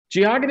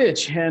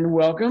Giagadich, and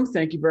welcome.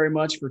 Thank you very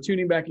much for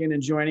tuning back in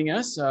and joining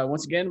us.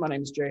 Once again, my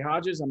name is Jay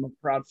Hodges. I'm a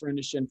proud friend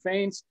of Sinn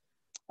Féin's.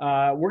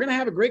 We're going to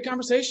have a great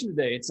conversation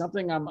today. It's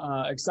something I'm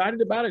excited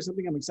about. It's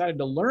something I'm excited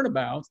to learn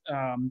about.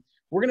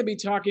 We're going to be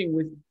talking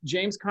with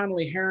James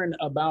Connolly Heron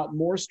about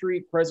Moore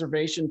Street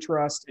Preservation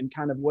Trust and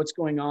kind of what's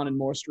going on in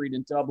Moore Street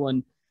in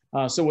Dublin.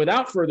 So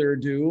without further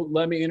ado,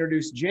 let me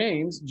introduce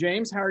James.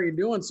 James, how are you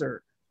doing,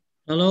 sir?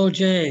 Hello,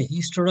 Jay.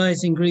 Easter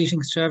rising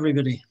greetings to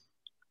everybody.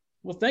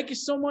 Well, thank you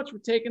so much for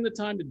taking the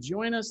time to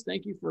join us.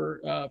 Thank you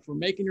for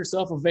making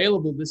yourself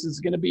available. This is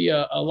going to be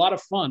a lot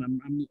of fun.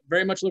 I'm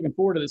very much looking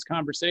forward to this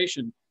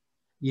conversation.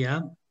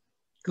 Yeah,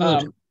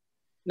 good.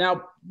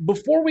 Now,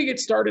 before we get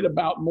started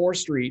about Moore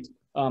Street,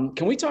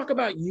 can we talk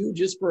about you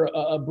just for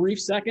a brief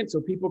second so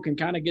people can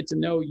kind of get to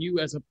know you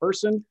as a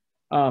person?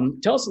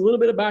 Tell us a little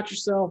bit about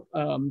yourself.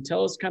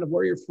 Tell us kind of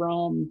where you're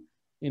from.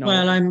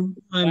 Well, I'm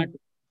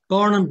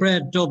born and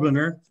bred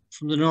Dubliner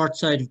from the north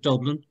side of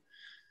Dublin.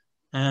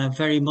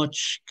 Very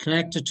much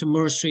connected to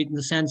Moore Street in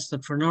the sense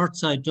that for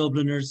Northside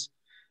Dubliners,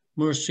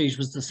 Moore Street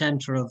was the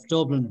centre of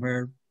Dublin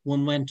where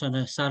one went on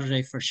a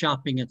Saturday for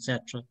shopping,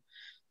 etc.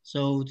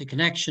 So the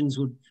connections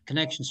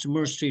to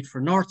Moore Street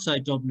for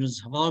Northside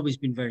Dubliners have always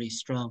been very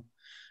strong.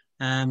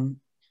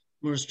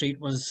 Moore Street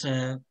was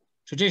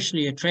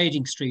traditionally a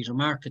trading street, a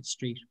market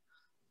street,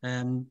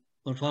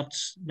 but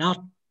what's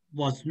not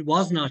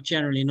was not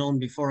generally known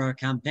before our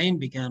campaign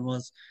began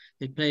was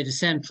it played a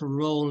central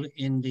role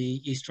in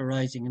the Easter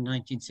Rising in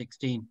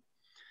 1916,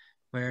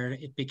 where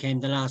it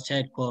became the last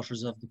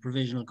headquarters of the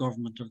Provisional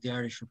Government of the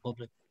Irish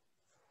Republic.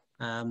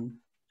 A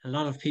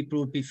lot of people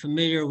would be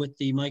familiar with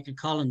the Michael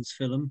Collins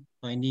film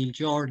by Neil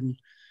Jordan,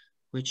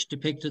 which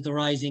depicted the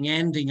Rising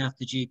ending at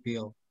the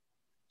GPO.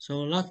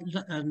 So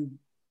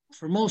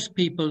for most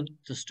people,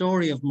 the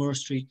story of Moore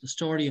Street, the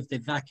story of the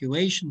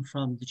evacuation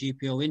from the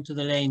GPO into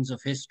the lanes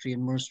of history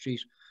in Moore Street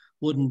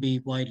wouldn't be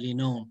widely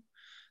known.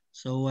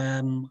 So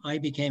I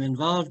became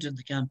involved in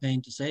the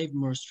campaign to save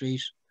Moore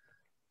Street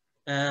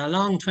a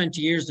long 20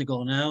 years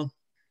ago now,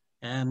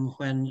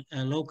 when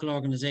a local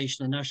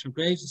organisation, the National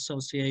Graves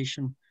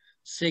Association,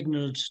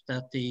 signalled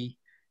that the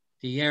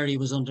area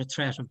was under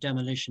threat of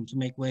demolition to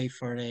make way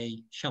for a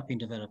shopping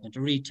development,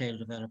 a retail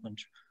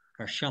development,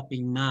 or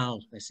shopping mall,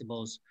 I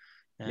suppose.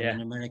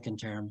 In American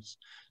terms.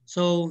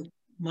 So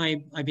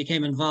I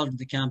became involved in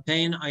the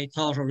campaign. I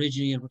thought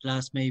originally it would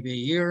last maybe a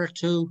year or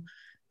two,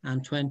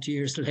 and 20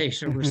 years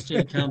later, we're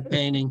still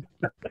campaigning.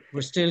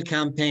 We're still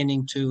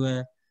campaigning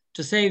to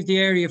save the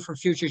area for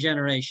future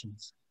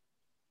generations.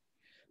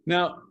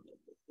 Now,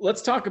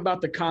 let's talk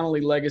about the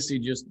Connolly legacy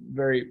just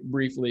very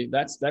briefly.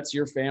 That's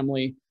your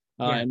family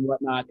and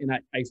whatnot, and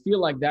I feel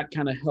like that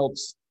kind of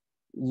helps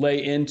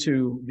lay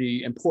into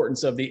the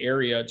importance of the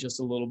area just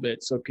a little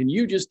bit. So can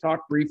you just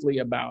talk briefly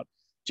about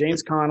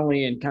James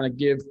Connolly and kind of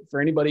give, for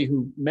anybody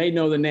who may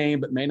know the name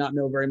but may not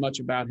know very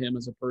much about him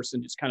as a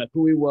person, just kind of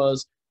who he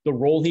was, the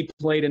role he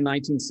played in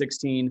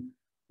 1916.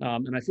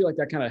 And I feel like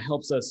that kind of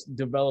helps us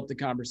develop the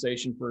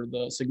conversation for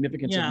the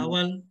significance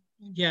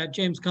of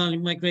James Connolly,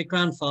 my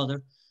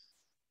great-grandfather,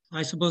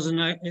 I suppose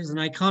is an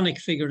iconic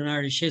figure in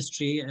Irish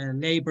history, a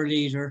Labour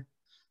leader,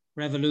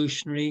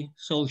 revolutionary,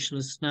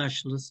 socialist,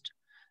 nationalist.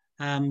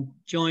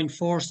 Joined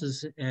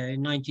forces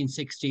in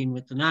 1916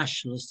 with the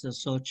Nationalists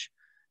as such,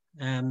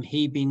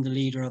 he being the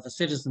leader of a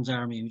citizens'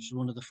 army, which is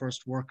one of the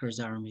first workers'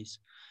 armies.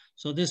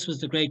 So this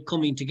was the great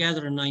coming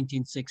together in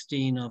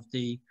 1916 of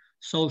the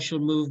social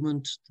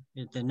movement,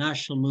 the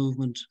national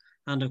movement,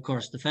 and of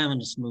course the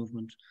feminist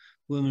movement.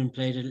 Women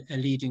played a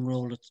leading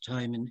role at the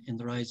time in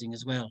the Rising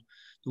as well.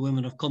 The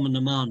women of Cumann na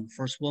mBan,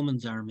 First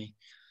Women's Army.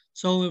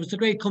 So it was the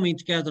great coming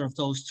together of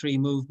those three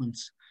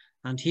movements,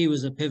 and he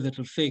was a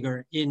pivotal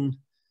figure in,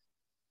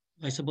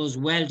 I suppose,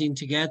 welding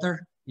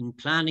together in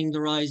planning the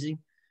Rising.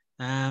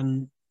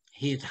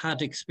 He had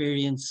had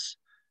experience,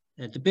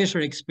 the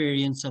bitter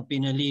experience of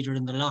being a leader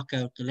in the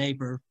lockout, the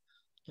Labour,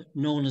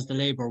 known as the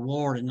Labour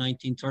War in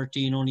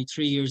 1913, only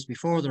 3 years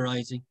before the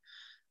Rising,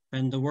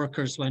 when the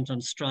workers went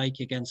on strike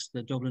against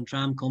the Dublin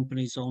tram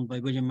companies owned by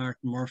William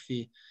Martin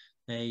Murphy,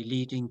 a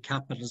leading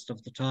capitalist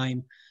of the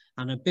time,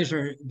 and a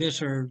bitter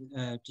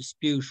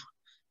dispute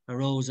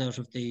arose out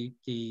of the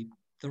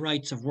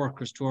rights of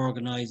workers to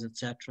organise,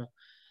 etc.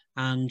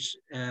 And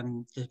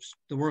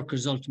the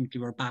workers ultimately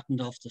were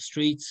battened off the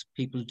streets.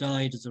 People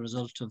died as a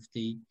result of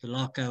the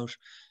lockout.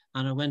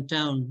 And it went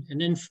down an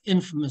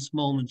infamous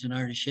moment in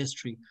Irish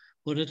history,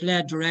 but it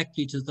led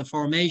directly to the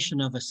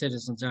formation of a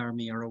citizens'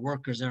 army or a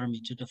workers' army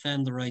to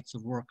defend the rights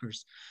of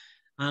workers.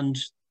 And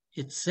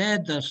it's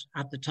said that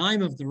at the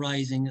time of the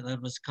Rising, that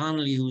it was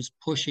Connolly who was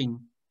pushing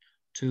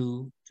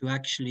to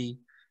actually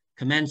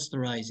commence the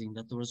Rising,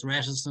 that there was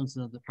reticence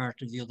on the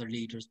part of the other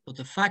leaders. But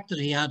the fact that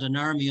he had an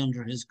army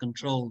under his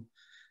control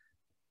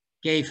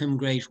gave him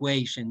great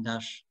weight in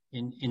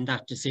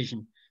that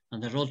decision,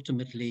 and that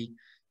ultimately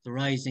the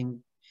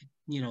Rising,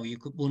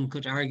 one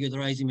could argue the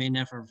Rising may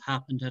never have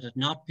happened had it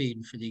not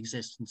been for the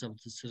existence of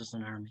the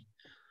citizen army.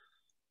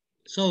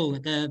 So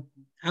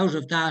out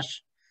of that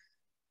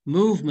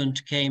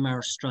movement came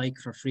our strike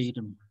for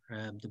freedom,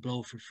 the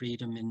blow for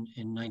freedom in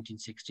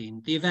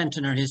 1916, the event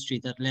in our history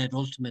that led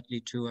ultimately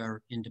to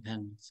our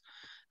independence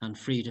and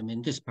freedom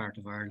in this part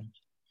of Ireland.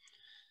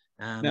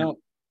 Now,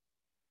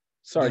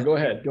 sorry, yeah. go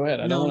ahead. Go ahead.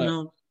 I don't want to.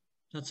 No,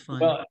 that's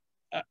fine. Well,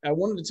 I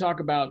wanted to talk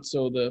about,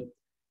 so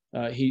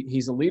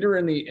he's a leader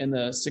in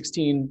the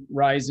 16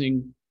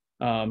 Rising.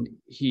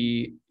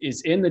 He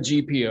is in the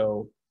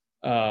GPO,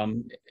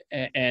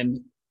 and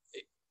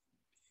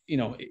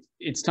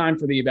it's time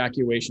for the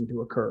evacuation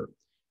to occur.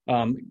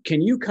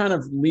 Can you kind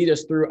of lead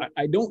us through?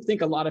 I don't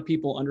think a lot of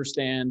people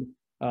understand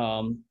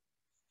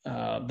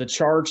the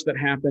charge that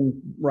happened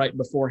right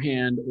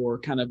beforehand, or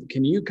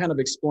can you kind of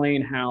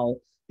explain how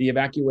the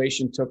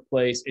evacuation took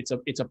place? It's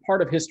a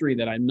part of history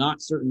that I'm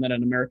not certain that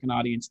an American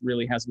audience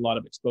really has a lot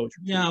of exposure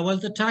to. Yeah, well,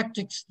 the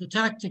tactics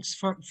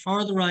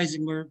for the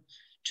Rising were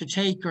to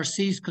take or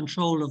seize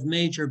control of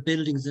major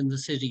buildings in the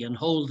city and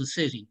hold the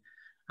city,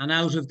 and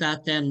out of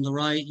that, then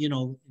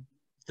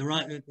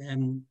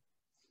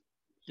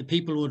the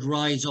people would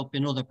rise up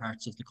in other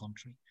parts of the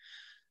country.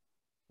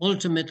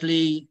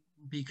 Ultimately,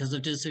 because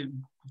of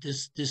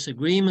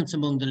disagreements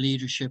among the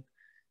leadership,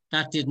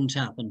 that didn't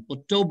happen.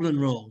 But Dublin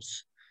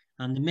rose,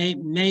 and the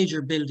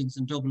major buildings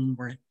in Dublin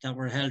that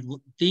were held.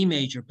 The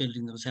major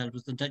building that was held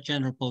was the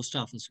General Post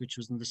Office, which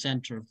was in the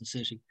centre of the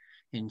city,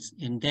 in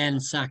then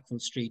Sackville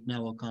Street,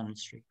 now O'Connell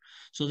Street.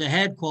 So the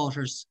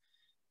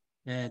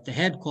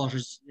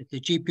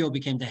GPO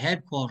became the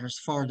headquarters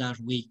for that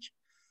week.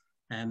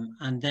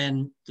 And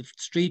then the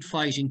street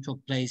fighting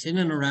took place in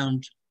and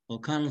around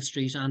O'Connell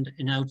Street and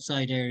in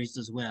outside areas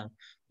as well.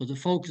 But the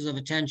focus of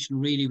attention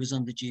really was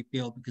on the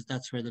GPO, because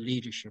that's where the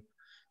leadership,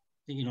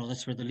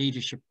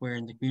 were,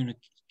 and the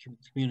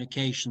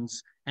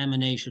communications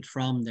emanated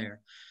from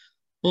there.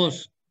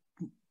 But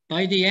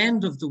by the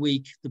end of the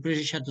week, the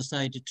British had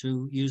decided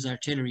to use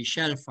artillery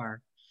shell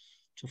fire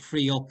to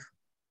free up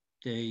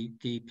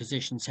the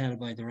positions held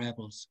by the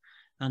rebels.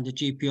 And the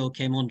GPO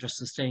came under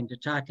sustained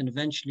attack, and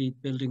eventually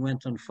the building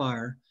went on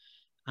fire,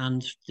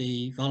 and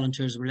the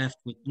volunteers were left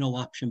with no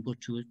option but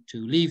to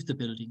leave the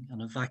building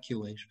and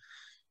evacuate.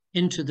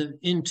 They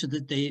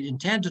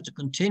intended to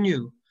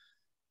continue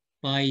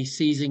by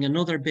seizing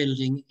another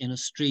building in a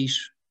street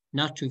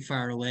not too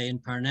far away, in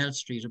Parnell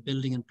Street, a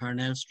building in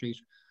Parnell Street,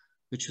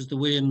 which was the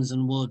Williams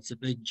and Woods, a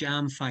big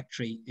jam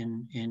factory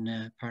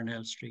in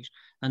Parnell Street.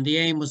 And the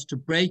aim was to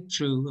break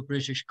through a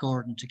British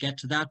cordon to get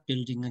to that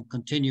building and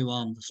continue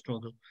on the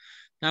struggle.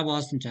 That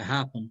wasn't to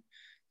happen.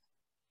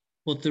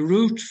 But the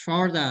route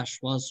for that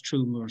was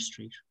through Moore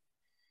Street.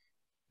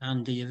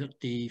 And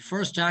the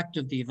first act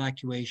of the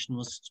evacuation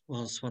was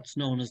what's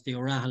known as the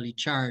O'Rahilly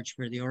Charge,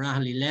 where the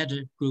O'Rahilly led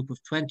a group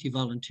of 20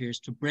 volunteers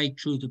to break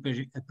through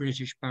a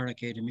British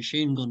barricade, a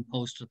machine gun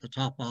post at the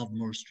top of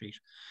Moore Street.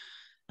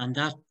 And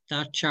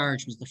that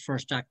charge was the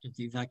first act of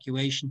the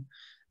evacuation.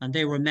 And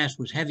they were met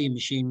with heavy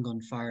machine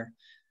gun fire.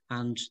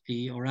 And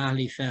the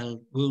O'Rahilly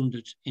fell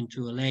wounded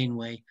into a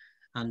laneway.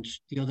 And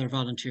the other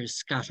volunteers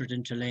scattered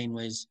into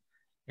laneways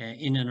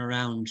in and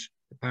around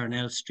the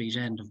Parnell Street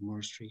end of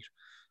Moore Street.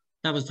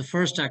 That was the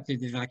first act of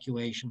the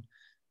evacuation.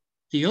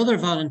 The other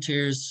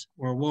volunteers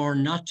were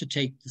warned not to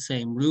take the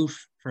same route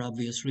for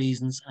obvious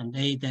reasons. And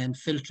they then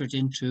filtered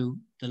into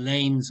the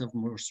lanes of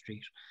Moore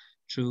Street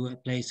through a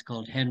place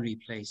called Henry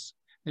Place,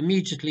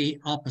 immediately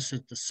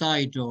opposite the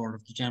side door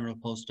of the General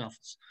Post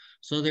Office.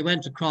 So they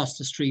went across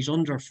the street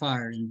under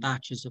fire in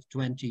batches of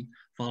 20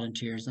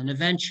 volunteers. And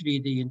eventually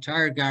the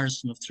entire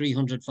garrison of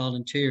 300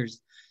 volunteers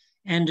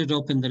ended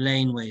up in the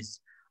laneways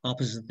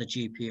opposite the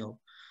GPO,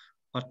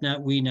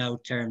 what we now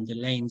term the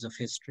lanes of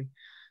history.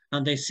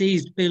 And they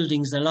seized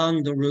buildings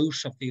along the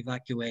route of the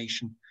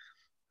evacuation,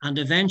 and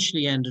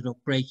eventually ended up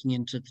breaking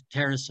into the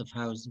terrace of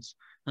houses.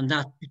 And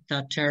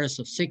that terrace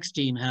of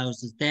 16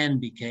 houses then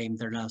became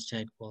their last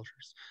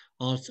headquarters.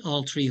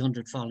 All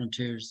 300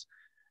 volunteers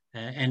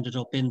ended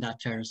up in that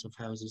terrace of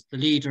houses. The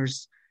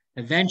leaders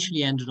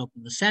eventually ended up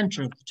in the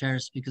center of the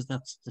terrace, because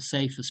that's the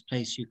safest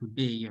place you could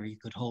be, or you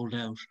could hold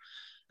out.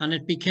 And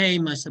it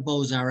became, I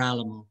suppose, our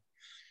Alamo,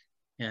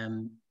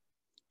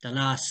 the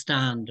last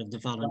stand of the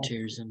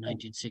volunteers in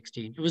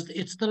 1916.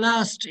 It's the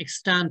last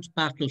extant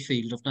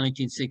battlefield of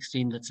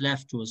 1916 that's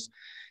left to us.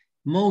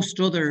 Most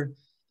other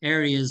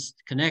areas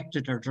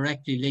connected or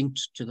directly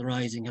linked to the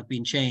Rising have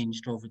been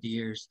changed over the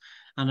years.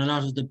 And a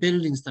lot of the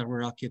buildings that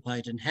were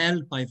occupied and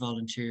held by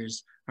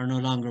volunteers are no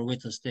longer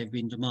with us. They've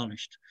been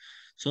demolished.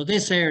 So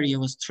this area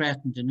was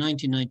threatened in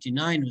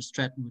 1999, was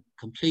threatened with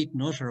complete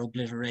and utter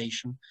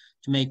obliteration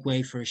to make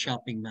way for a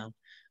shopping mall.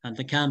 And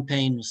the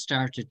campaign was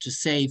started to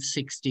save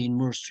 16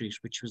 Moore Street,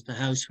 which was the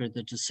house where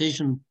the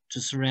decision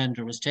to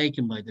surrender was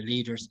taken by the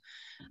leaders.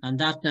 And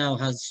that now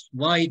has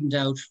widened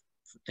out,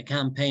 the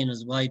campaign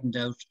has widened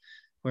out,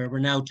 where we're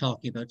now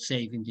talking about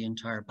saving the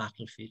entire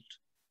battlefield.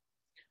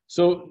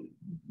 So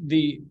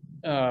they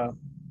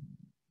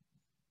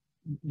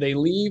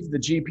leave the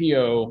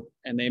GPO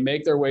and they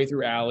make their way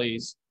through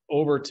alleys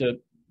over to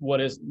what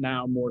is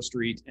now Moore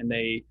Street. And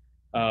they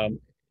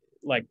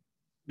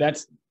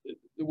that's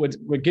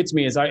what gets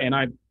me is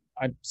I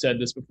I've said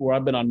this before.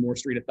 I've been on Moore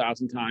Street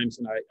 1,000 times,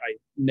 and I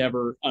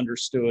never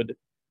understood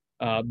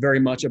very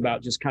much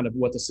about just kind of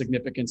what the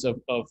significance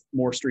of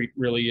Moore Street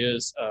really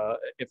is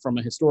from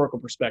a historical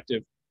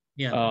perspective.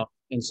 Yeah.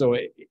 And so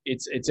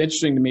it's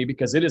interesting to me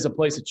because it is a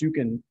place that you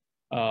can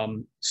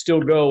still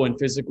go and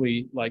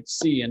physically like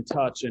see and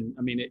touch. And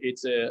I mean,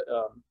 it's a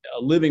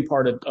living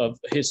part of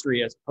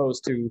history as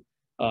opposed to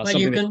Well,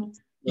 something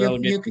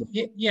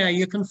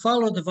you can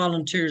follow the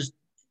volunteers'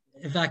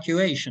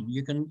 evacuation.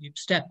 You can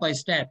step by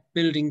step,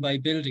 building by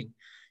building.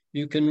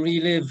 You can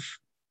relive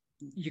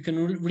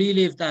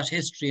that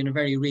history in a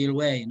very real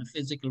way, in a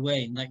physical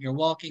way, in that you're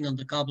walking on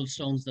the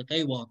cobblestones that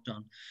they walked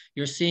on.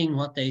 You're seeing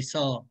what they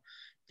saw.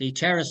 The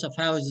terrace of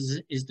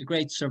houses is the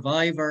great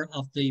survivor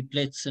of the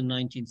Blitz in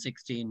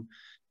 1916.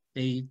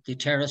 The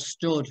terrace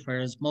stood,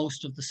 whereas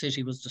most of the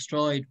city was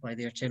destroyed by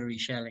the artillery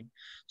shelling.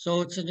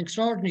 So it's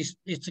extraordinary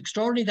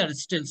that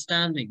it's still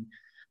standing.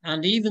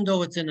 And even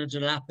though it's in a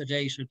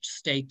dilapidated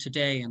state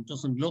today and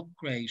doesn't look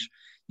great,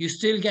 you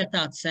still get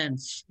that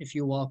sense if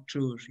you walk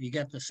through it. You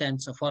get the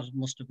sense of what it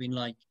must have been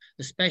like,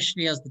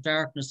 especially as the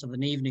darkness of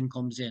an evening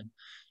comes in.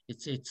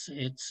 It's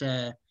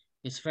a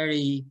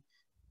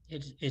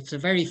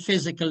very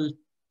physical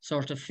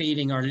sort of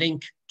feeling or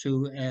link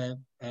to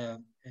a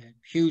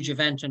huge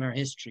event in our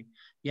history.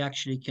 You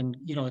actually can,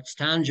 it's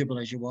tangible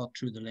as you walk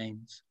through the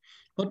lanes.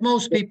 But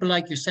most people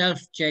like yourself,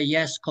 Jay,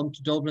 yes, come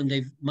to Dublin,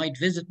 they might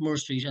visit Moore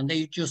Street and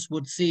they just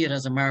would see it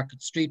as a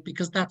market street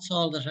because that's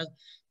all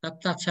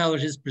that's how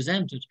it is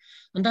presented.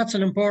 And it's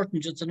an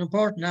important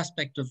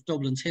aspect of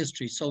Dublin's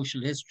history,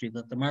 social history,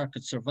 that the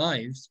market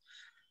survives.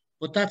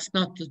 But that's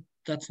not the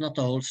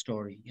whole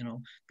story,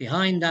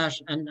 Behind that,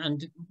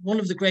 and one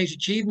of the great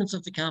achievements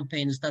of the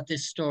campaign is that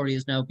this story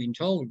is now being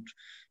told,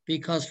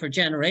 because for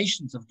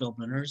generations of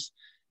Dubliners,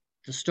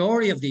 the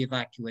story of the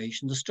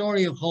evacuation, the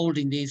story of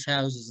holding these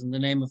houses in the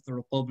name of the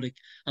Republic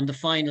and the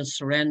final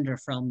surrender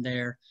from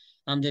there,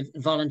 and the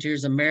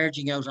volunteers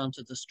emerging out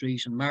onto the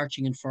street and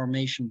marching in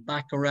formation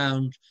back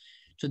around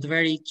to the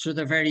very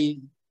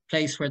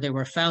place where they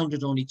were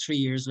founded only 3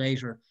 years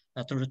later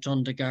at the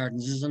Rotunda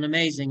Gardens, is an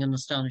amazing and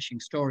astonishing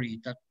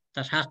story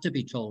that had to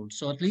be told.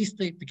 So at least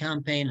the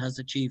campaign has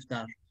achieved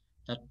that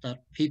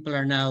people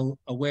are now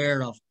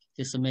aware of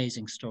this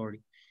amazing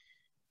story.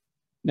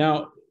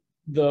 Now,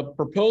 the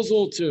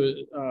proposal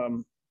to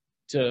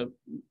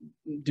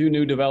do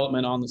new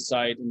development on the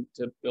site and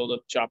to build a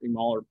shopping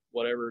mall or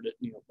whatever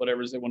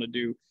whatever they want to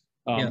do,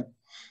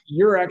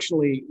 you're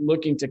actually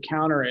looking to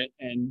counter it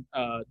and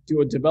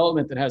do a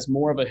development that has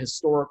more of a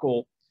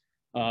historical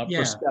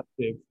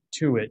perspective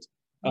to it.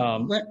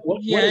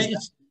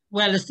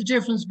 It's the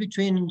difference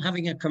between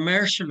having a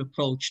commercial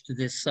approach to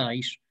this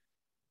site,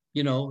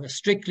 a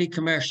strictly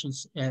commercial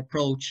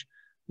approach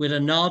with a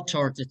nod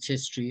towards its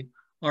history,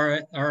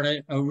 or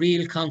a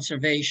real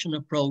conservation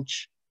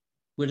approach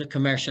with a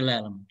commercial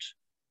element.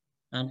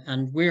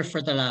 And we're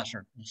for the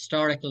latter,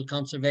 historical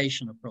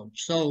conservation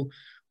approach. So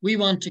we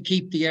want to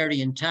keep the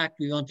area intact.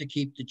 We want to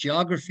keep the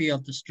geography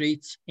of the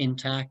streets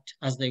intact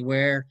as they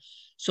were,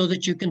 so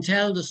that you can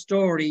tell the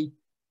story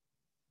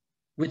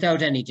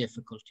without any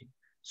difficulty.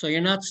 So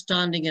you're not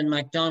standing in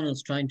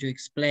McDonald's trying to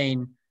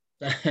explain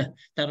that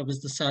it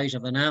was the site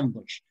of an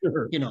ambush.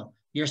 Sure.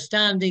 You're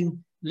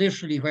standing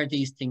literally where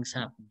these things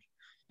happened.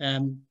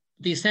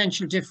 The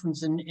essential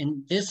difference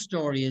in this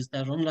story is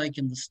that, unlike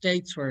in the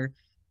States, where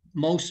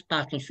most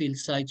battlefield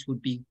sites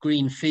would be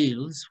green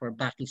fields where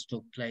battles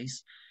took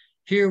place,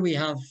 here we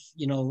have,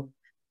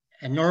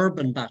 an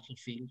urban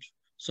battlefield.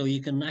 So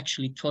you can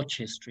actually touch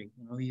history.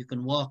 You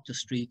can walk the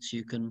streets.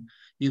 You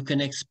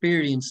can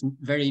experience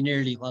very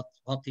nearly what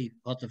the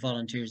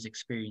volunteers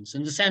experience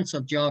in the sense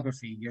of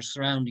geography, your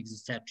surroundings,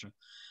 etc.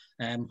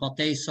 What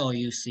they saw,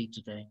 you see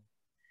today.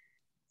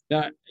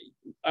 Now,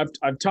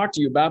 I've talked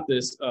to you about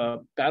this.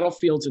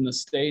 Battlefields in the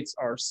States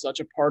are such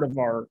a part of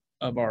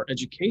our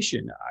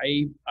education.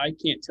 I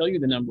can't tell you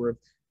the number of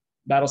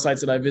battle sites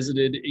that I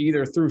visited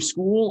either through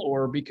school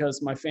or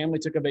because my family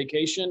took a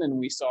vacation and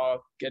we saw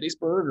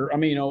Gettysburg, or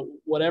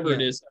whatever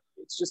it is.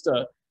 It's just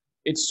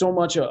it's so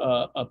much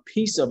a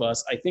piece of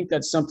us. I think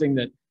that's something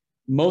that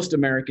most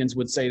Americans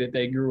would say that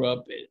they grew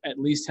up at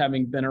least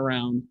having been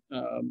around,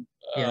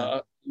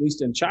 at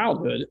least in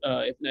childhood,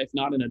 if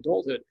not in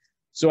adulthood.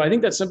 So I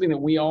think that's something that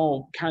we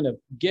all kind of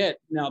get.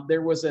 Now,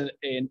 there was an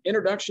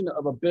introduction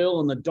of a bill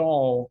in the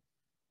Dáil,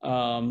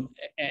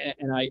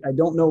 and I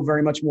don't know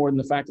very much more than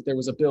the fact that there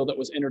was a bill that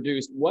was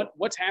introduced.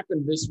 What's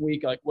happened this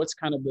week? Like, what's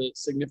kind of the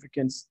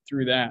significance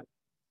through that?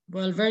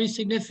 Well, very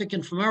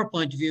significant from our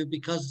point of view,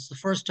 because it's the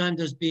first time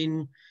there's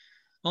been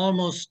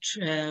almost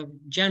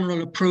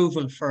general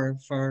approval for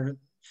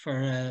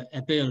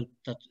a bill.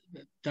 That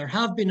there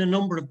have been a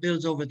number of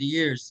bills over the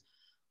years.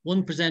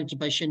 One presented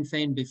by Sinn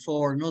Féin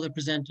before, another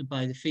presented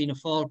by the Fianna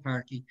Fáil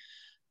party,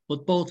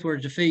 but both were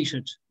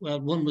defeated. Well,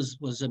 one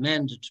was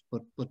amended,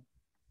 but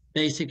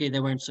basically they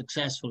weren't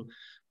successful.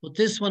 But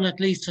this one at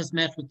least has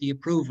met with the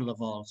approval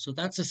of all. So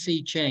that's a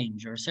sea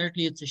change, or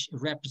certainly it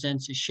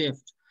represents a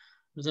shift.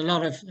 There's a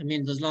lot of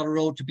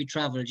road to be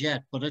traveled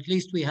yet, but at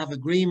least we have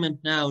agreement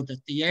now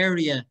that the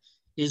area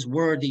is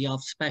worthy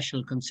of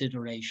special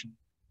consideration.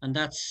 And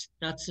that's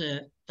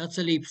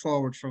a leap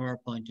forward from our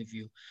point of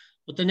view.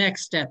 But the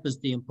next step is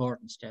the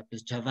important step,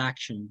 is to have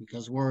action,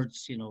 because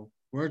words, you know,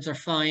 words are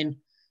fine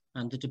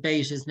and the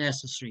debate is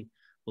necessary,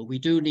 but we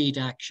do need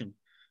action.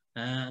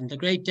 And the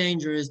great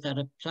danger is that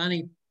a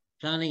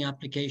planning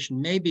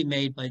application may be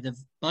made by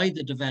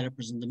the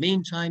developers in the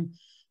meantime.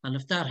 And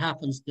if that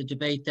happens, the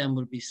debate then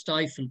will be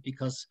stifled,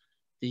 because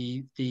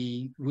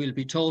we'll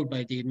be told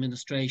by the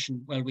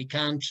administration, well, we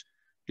can't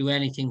do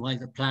anything while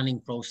the planning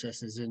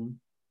process is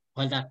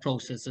while that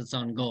process is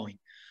ongoing.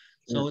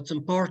 So it's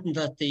important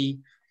that the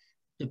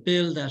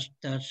bill that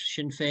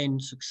Sinn Féin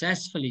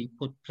successfully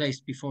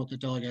placed before the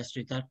Dáil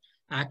yesterday, that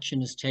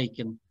action is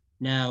taken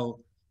now,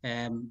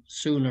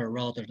 sooner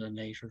rather than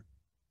later.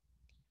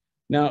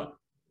 Now,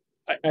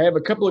 I have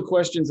a couple of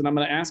questions, and I'm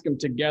going to ask them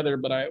together,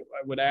 but I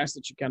would ask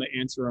that you kind of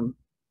answer them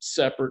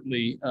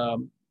separately.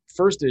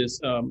 First is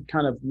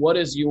kind of, what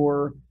is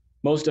your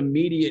most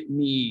immediate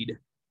need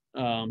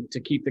to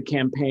keep the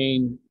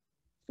campaign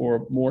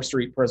for Moore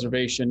Street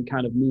preservation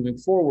kind of moving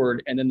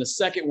forward? And then the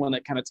second one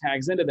that kind of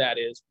tags into that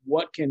is,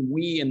 what can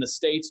we in the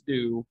States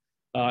do?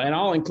 And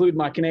I'll include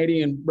my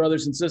Canadian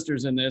brothers and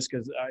sisters in this,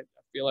 because I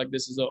feel like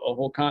this is a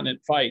whole continent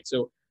fight.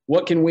 So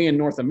what can we in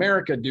North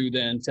America do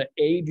then to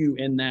aid you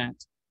in that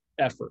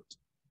effort?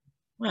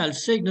 Well,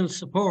 signal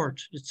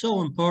support. It's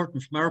so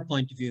important from our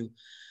point of view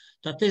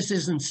that this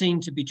isn't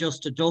seen to be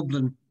just a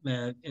Dublin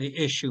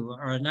issue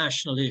or a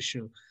national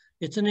issue.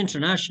 It's an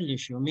international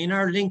issue. I mean,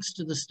 our links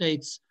to the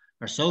States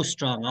are so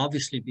strong,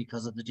 obviously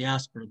because of the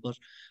diaspora,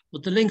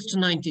 but the links to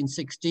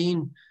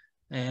 1916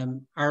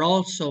 we're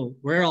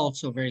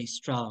also very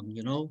strong,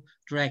 you know,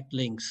 direct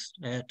links.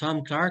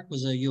 Tom Clark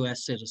was a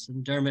US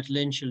citizen. Dermot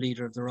Lynch, a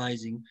leader of the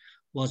Rising,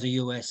 was a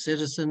US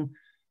citizen.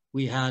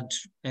 We had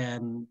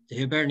the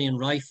Hibernian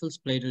Rifles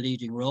played a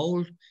leading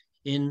role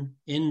in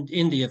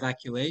the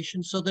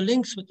evacuation. So the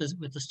links with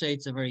the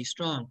States are very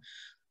strong.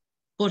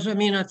 But I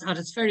mean, at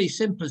its very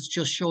simplest,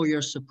 just show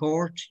your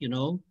support, you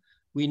know.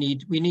 We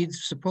need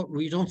support.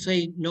 We don't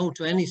say no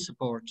to any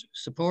support.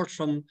 Support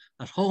from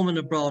at home and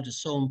abroad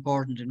is so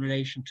important in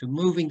relation to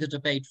moving the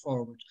debate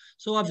forward.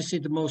 So obviously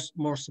the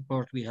more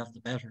support we have, the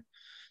better.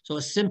 So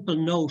a simple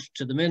note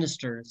to the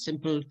minister, a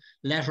simple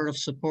letter of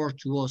support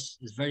to us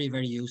is very,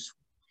 very useful.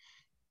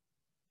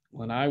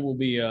 When I will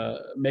be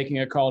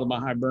making a call to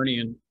my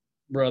Hibernian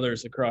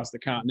brothers across the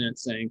continent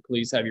saying,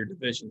 please have your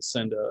division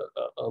send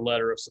a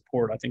letter of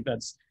support. I think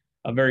that's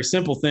a very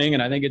simple thing,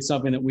 and I think it's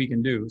something that we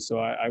can do. So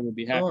I will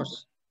be happy to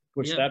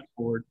push that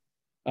forward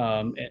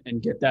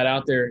and get that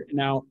out there.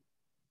 Now,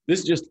 this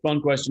is just a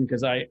fun question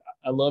because I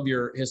love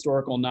your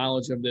historical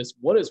knowledge of this.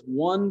 What is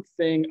one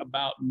thing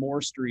about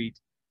Moore Street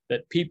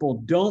that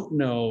people don't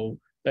know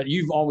that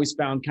you've always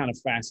found kind of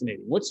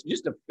fascinating? What's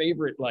just a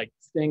favorite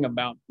thing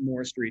about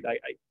Moore Street?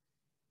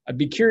 I'd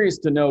be curious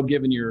to know,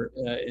 given your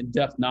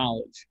in-depth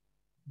knowledge.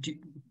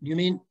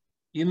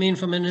 You mean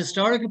from an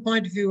historical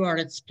point of view, or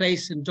its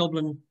place in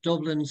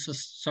Dublin's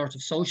sort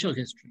of social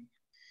history?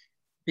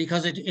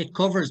 Because it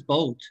covers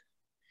both.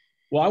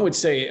 Well, I would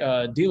say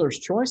dealer's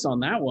choice on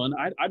that one.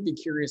 I'd be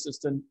curious as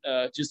to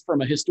just from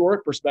a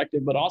historic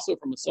perspective, but also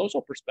from a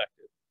social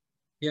perspective.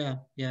 Yeah.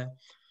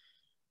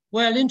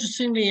 Well,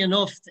 interestingly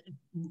enough,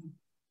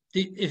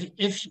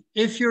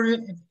 if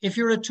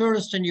you're a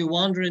tourist and you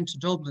wander into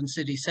Dublin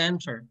city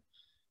centre,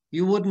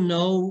 you wouldn't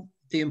know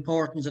the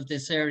importance of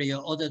this area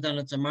other than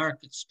it's a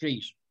market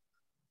street.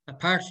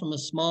 Apart from a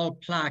small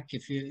plaque,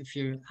 if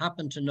you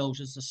happen to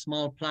notice a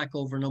small plaque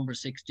over number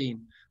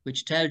 16,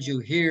 which tells you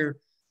here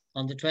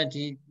on the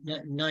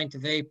 29th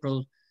of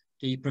April,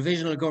 the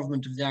Provisional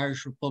Government of the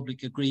Irish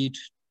Republic agreed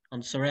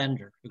to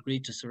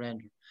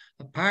surrender.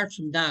 Apart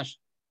from that,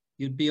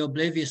 you'd be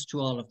oblivious to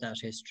all of that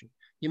history.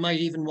 You might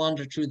even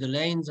wander through the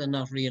lanes and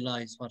not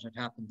realize what had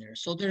happened there.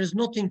 So there is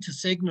nothing to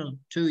signal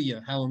to you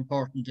how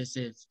important this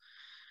is.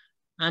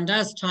 And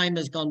as time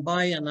has gone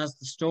by and as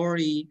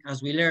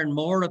we learn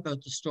more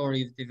about the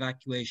story of the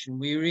evacuation,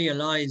 we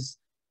realize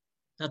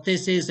that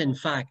this is in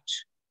fact,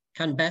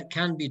 can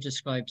be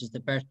described as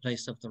the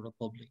birthplace of the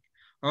Republic,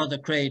 or the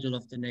cradle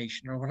of the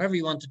nation, or whatever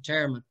you want to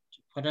term it,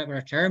 whatever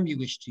term you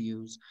wish to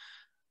use,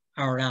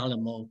 our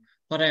Alamo,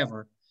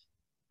 whatever.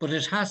 But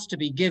it has to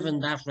be given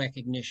that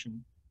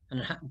recognition.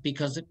 And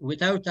because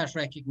without that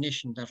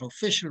recognition, that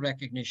official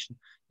recognition,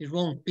 it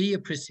won't be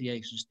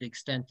appreciated to the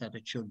extent that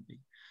it should be.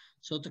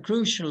 So the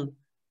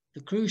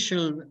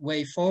crucial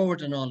way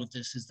forward in all of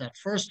this is that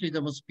firstly,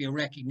 there must be a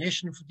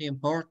recognition for the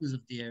importance of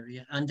the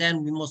area, and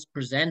then we must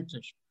present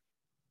it,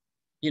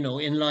 you know,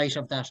 in light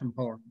of that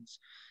importance.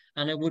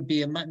 And it would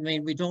be,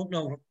 we don't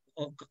know,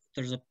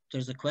 there's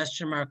a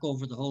question mark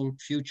over the whole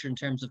future in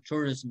terms of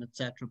tourism,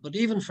 etc. But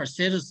even for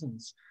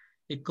citizens,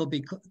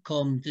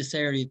 this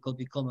area could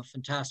become a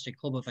fantastic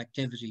hub of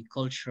activity,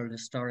 cultural,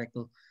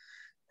 historical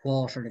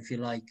quarter, if you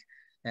like,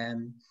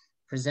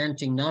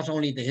 presenting not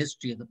only the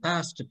history of the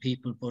past to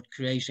people, but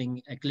creating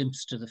a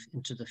glimpse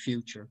into the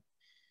future.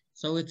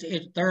 So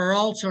there are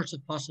all sorts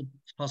of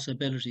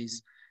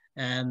possibilities.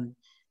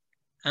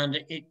 and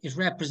it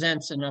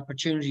represents an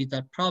opportunity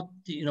that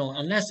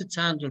unless it's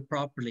handled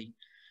properly,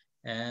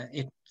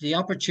 the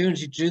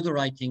opportunity to do the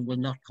right thing will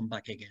not come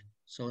back again.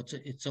 So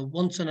it's a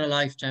once in a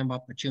lifetime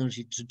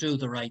opportunity to do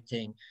the right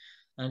thing.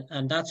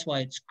 And that's why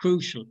it's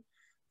crucial,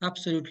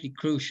 absolutely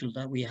crucial,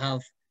 that we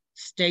have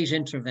state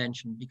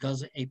intervention,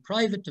 because a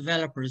private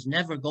developer is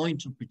never going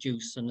to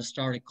produce an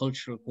historic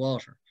cultural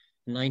quarter,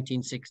 a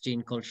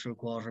 1916 cultural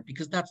quarter,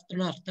 because that's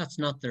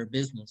not their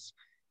business.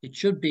 It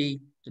should be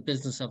the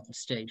business of the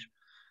state.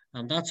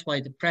 And that's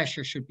why the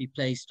pressure should be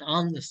placed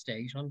on the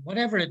state, on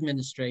whatever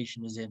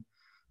administration is in.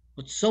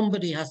 But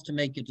somebody has to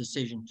make a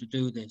decision to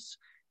do this.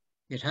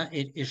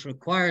 It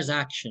requires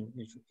action.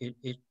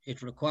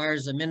 It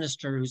requires a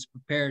minister who's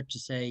prepared to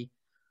say,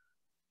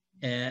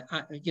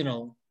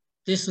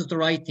 this is the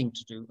right thing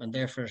to do, and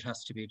therefore it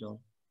has to be done.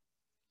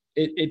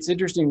 It's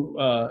interesting.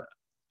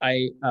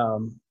 I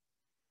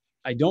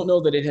don't know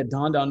that it had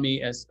dawned on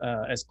me as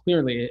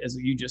clearly as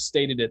you just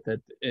stated it, that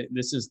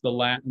this is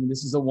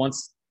this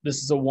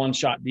is a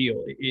one-shot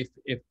deal.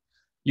 If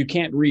you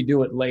can't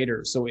redo it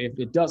later, so if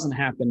it doesn't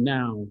happen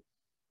now,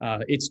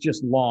 it's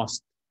just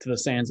lost to the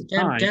sands of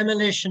time.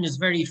 Demolition is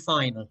very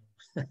final.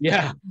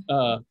 Yeah,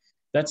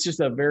 that's just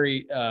a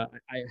very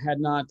it had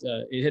not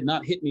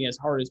hit me as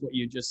hard as what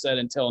you just said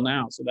until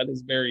now. So that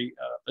is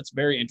that's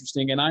very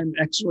interesting, and I'm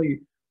actually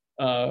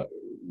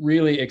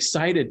really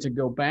excited to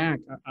go back.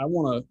 I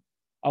want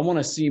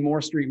to see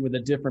Moore Street with a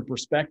different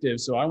perspective.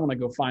 So I want to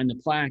go find the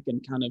plaque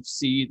and kind of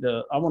see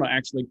I want to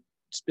actually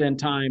spend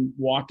time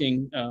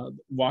walking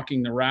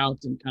the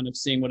route and kind of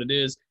seeing what it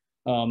is.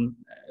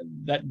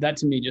 That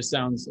to me just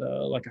sounds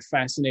like a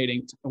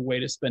fascinating way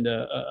to spend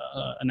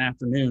an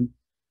afternoon.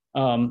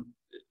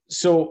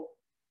 So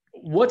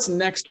what's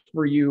next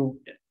for you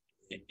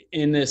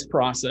in this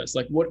process?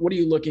 Like what are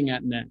you looking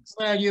at next?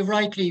 Well, you've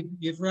rightly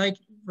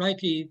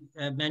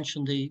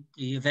mentioned the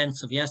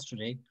events of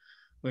yesterday,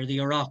 where the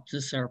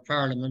Oireachtas, our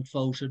Parliament,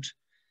 voted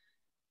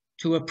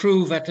to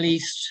approve at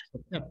least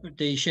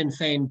the Sinn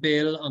Féin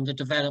bill on the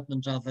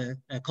development of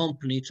a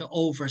company to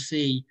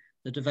oversee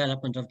the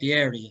development of the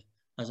area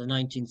as a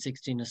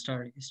 1916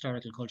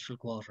 historical cultural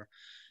quarter.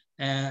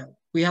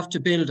 We have to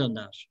build on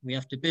that.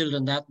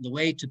 The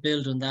way to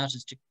build on that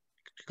is to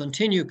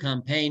continue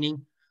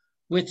campaigning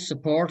with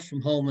support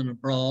from home and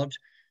abroad,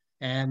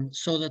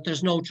 so that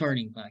there's no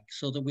turning back,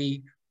 so that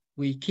we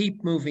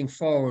keep moving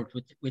forward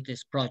with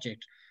this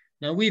project.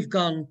 Now we've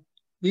gone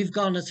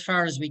as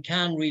far as we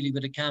can really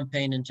with a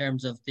campaign in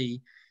terms of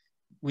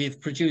we've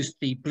produced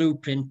the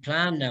blueprint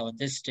plan now at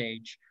this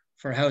stage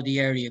for how the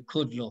area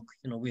could look.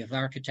 We have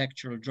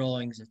architectural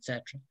drawings,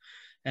 etc.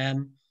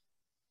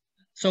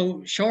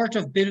 So short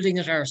of building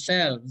it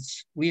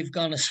ourselves, we've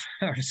gone as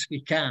far as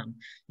we can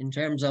in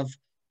terms of,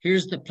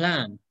 here's the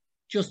plan,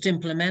 just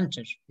implement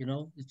it.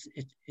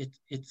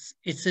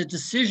 It's a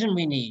decision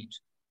we need.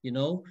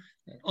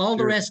 All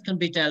the rest can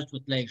be dealt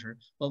with later.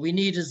 What we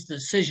need is the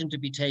decision to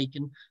be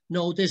taken.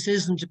 No, this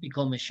isn't to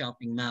become a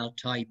shopping mall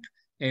type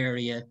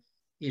area.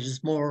 It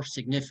is more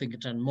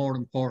significant and more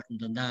important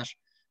than that.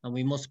 And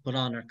we must put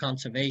on our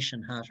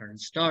conservation hat, our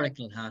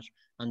historical hat,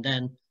 and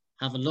then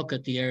have a look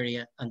at the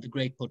area and the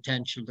great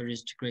potential there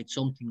is to create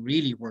something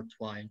really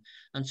worthwhile,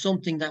 and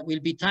something that we'll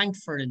be thanked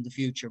for in the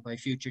future by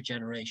future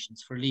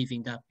generations for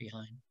leaving that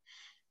behind.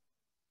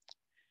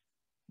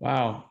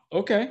 Wow.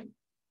 Okay.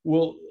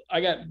 Well,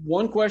 I got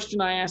one question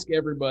I ask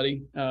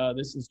everybody.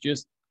 This is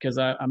just because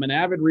I'm an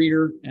avid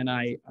reader and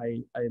I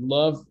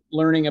love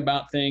learning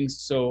about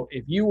things. So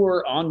if you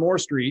were on Moore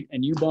Street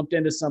and you bumped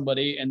into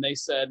somebody and they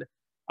said,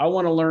 I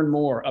want to learn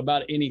more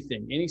about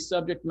anything, any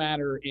subject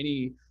matter,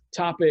 any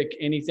topic,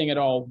 anything at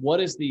all, what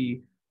is the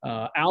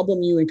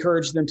album you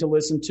encourage them to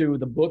listen to,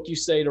 the book you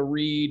say to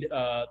read,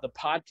 the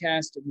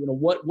podcast?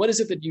 What is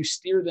it that you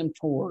steer them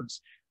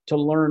towards to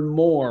learn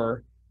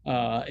more,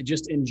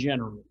 just in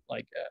general?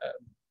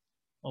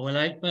 Well,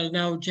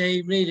 now,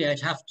 Jay, really, I'd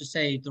have to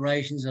say the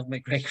writings of my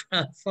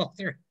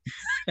great-grandfather.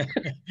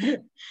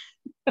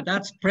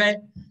 That's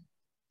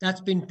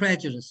been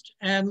prejudiced.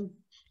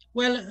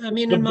 Well, I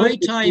mean, in my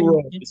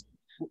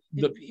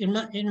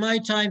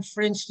time,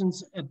 for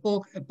instance, a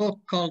book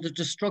called The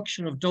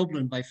Destruction of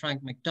Dublin by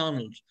Frank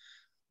MacDonald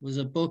was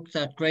a book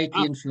that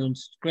greatly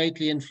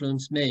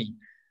influenced me.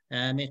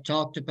 It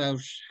talked about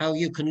how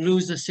you can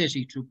lose a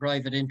city through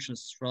private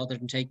interests rather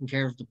than taking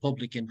care of the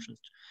public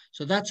interest.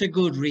 So that's a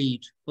good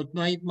read. But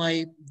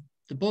the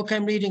book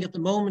I'm reading at the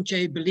moment,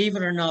 Jay, believe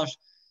it or not,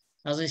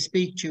 as I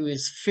speak to you,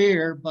 is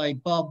Fear by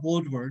Bob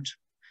Woodward.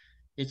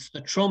 It's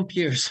the Trump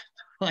years at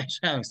the White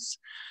House.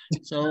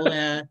 So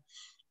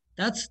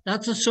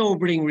that's a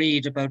sobering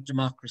read about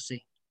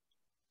democracy.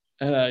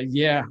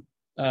 Yeah.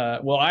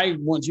 Well, I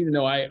want you to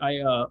know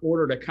I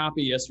ordered a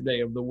copy yesterday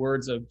of The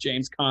Words of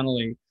James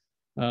Connolly.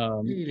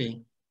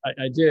 Really?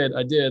 I did.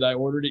 I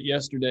ordered it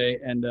yesterday,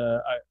 and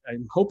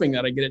I'm hoping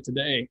that I get it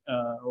today.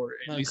 Or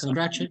at least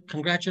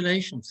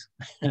congratulations.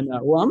 And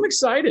well, I'm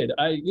excited.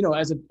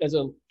 As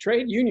a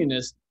trade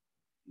unionist,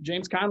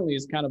 James Connolly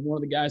is kind of one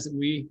of the guys that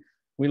we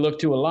look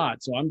to a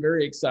lot. So I'm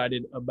very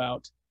excited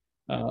about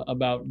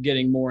about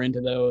getting more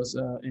into those,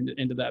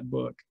 into that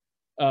book.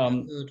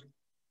 Good.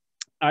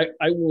 I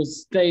will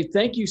say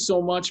thank you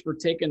so much for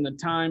taking the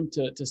time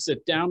to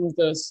sit down with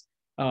us.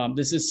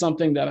 This is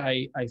something that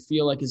I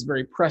feel like is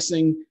very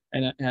pressing,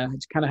 and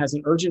it kind of has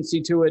an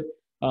urgency to it.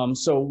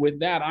 So with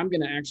that, I'm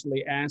going to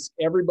actually ask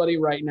everybody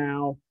right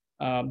now.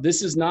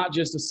 This is not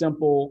just a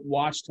simple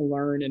watch to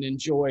learn and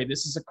enjoy.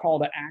 This is a call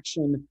to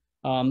action.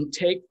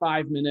 Take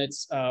 5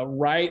 minutes,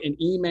 write an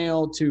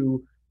email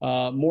to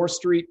Moore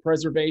Street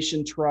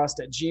Preservation Trust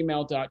at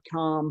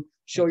gmail.com.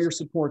 Show your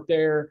support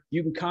there.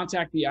 You can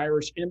contact the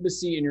Irish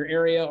Embassy in your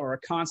area or a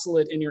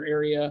consulate in your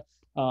area,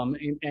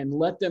 and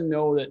let them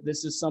know that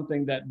this is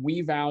something that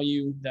we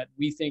value, that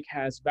we think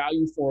has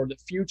value for the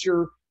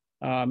future.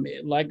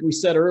 Like we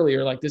said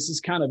earlier, like this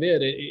is kind of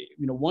it.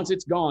 Once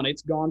it's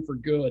gone for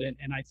good.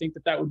 And I think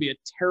that would be a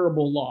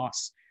terrible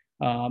loss,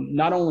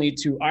 not only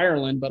to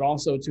Ireland, but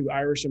also to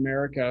Irish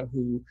America,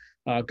 who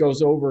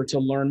goes over to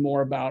learn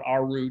more about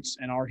our roots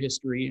and our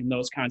history and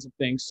those kinds of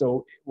things.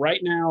 So right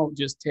now,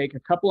 just take a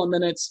couple of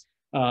minutes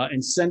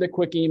and send a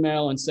quick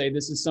email and say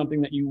this is something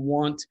that you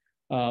want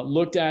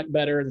looked at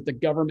better, that the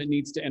government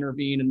needs to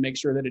intervene and make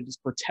sure that it is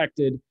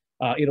protected.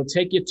 It'll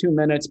take you 2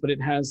 minutes, but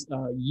it has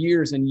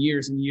years and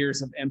years and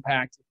years of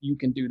impact if you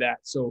can do that.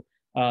 So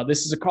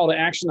this is a call to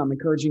action. I'm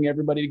encouraging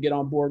everybody to get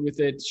on board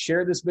with it.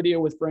 Share this video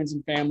with friends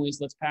and families.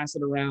 Let's pass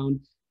it around.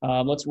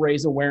 Let's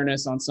raise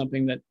awareness on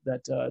something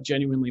that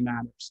genuinely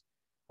matters.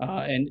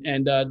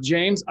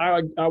 James,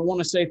 I want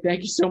to say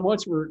thank you so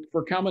much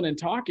for coming and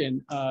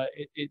talking.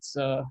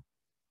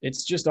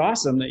 It's just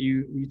awesome that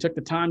you took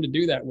the time to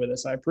do that with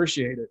us. I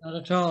appreciate it. Not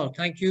at all.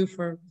 Thank you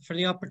for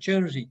the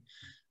opportunity.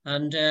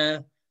 And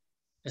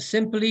a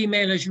simple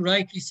email, as you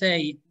rightly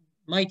say,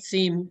 might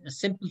seem a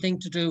simple thing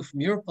to do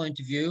from your point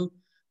of view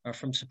or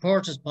from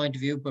supporters' point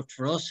of view, but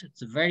for us,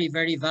 it's a very,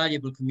 very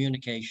valuable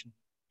communication.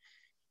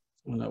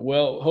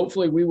 Well,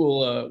 hopefully we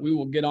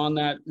will get on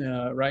that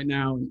right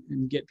now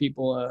and get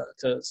people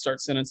to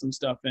start sending some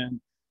stuff in.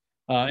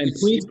 And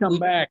please come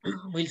back.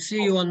 We'll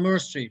see you on Moore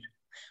Street.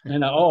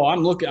 And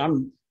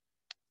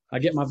I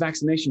get my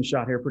vaccination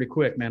shot here pretty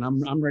quick, man.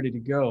 I'm ready to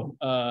go.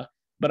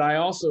 But I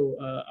also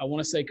I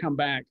want to say come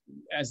back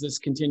as this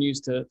continues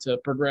to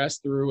progress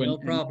through. No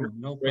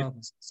problem.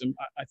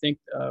 I think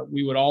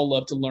we would all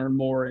love to learn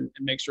more and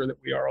make sure that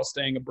we are all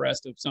staying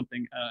abreast of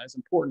something as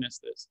important as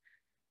this.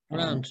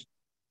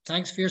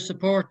 Thanks for your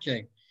support,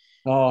 Jay.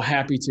 Oh,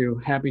 happy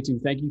to.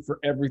 Thank you for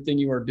everything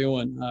you are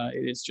doing.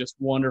 It is just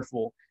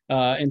wonderful.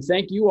 And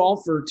thank you all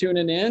for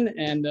tuning in.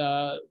 And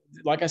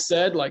like I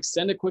said,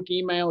 send a quick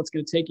email. It's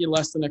going to take you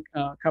less than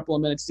a couple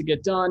of minutes to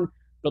get done.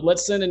 But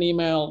let's send an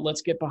email.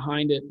 Let's get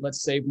behind it.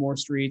 Let's save more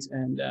streets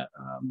and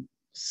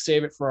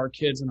save it for our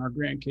kids and our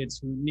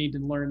grandkids who need to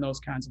learn those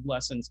kinds of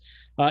lessons.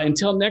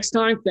 Until next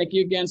time, thank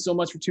you again so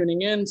much for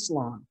tuning in.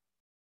 Slán.